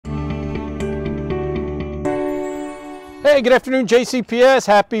Hey, good afternoon, JCPS.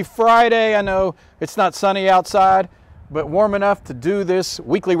 Happy Friday. I know it's not sunny outside, but warm enough to do this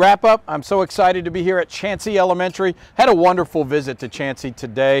weekly wrap-up. I'm so excited to be here at Chansey Elementary. Had a wonderful visit to Chansey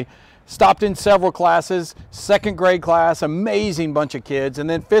today. Stopped in several classes, second grade class, amazing bunch of kids, and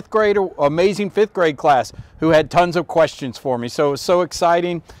then fifth grade, amazing fifth grade class who had tons of questions for me. So it was so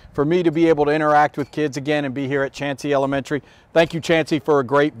exciting for me to be able to interact with kids again and be here at Chansey Elementary. Thank you, Chansey, for a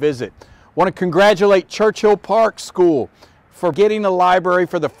great visit. Want to congratulate Churchill Park School for getting a library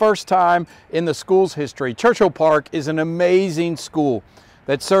for the first time in the school's history. Churchill Park is an amazing school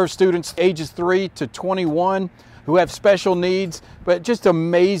that serves students ages 3 to 21 who have special needs, but just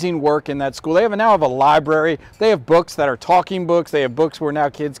amazing work in that school. They now have a library. They have books that are talking books. They have books where now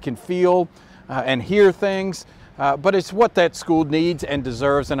kids can feel and hear things. But it's what that school needs and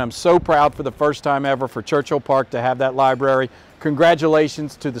deserves, and I'm so proud for the first time ever for Churchill Park to have that library.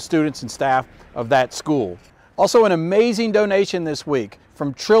 Congratulations to the students and staff of that school. Also, an amazing donation this week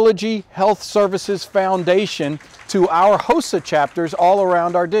from Trilogy Health Services Foundation to our HOSA chapters all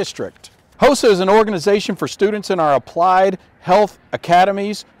around our district. HOSA is an organization for students in our applied health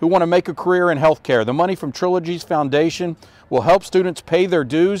academies who want to make a career in healthcare. The money from Trilogy's foundation will help students pay their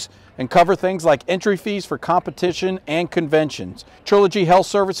dues and cover things like entry fees for competition and conventions. Trilogy Health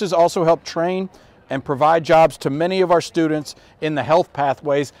Services also help train and provide jobs to many of our students in the health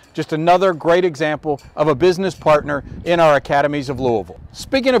pathways. Just another great example of a business partner in our academies of Louisville.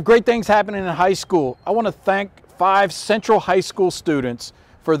 Speaking of great things happening in high school, I want to thank 5 Central High School students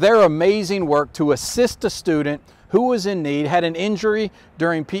for their amazing work to assist a student who was in need, had an injury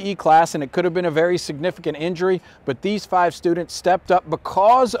during PE class, and it could have been a very significant injury, but these 5 students stepped up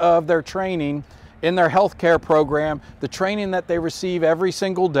because of their training in their healthcare program, the training that they receive every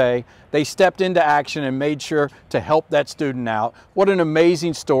single day. They stepped into action and made sure to help that student out. What an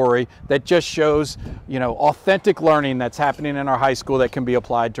amazing story that just shows, authentic learning that's happening in our high school that can be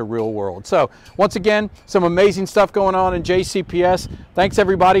applied to real world. So once again, some amazing stuff going on in JCPS. Thanks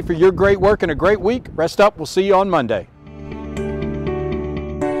everybody for your great work and a great week. Rest up. We'll see you on Monday.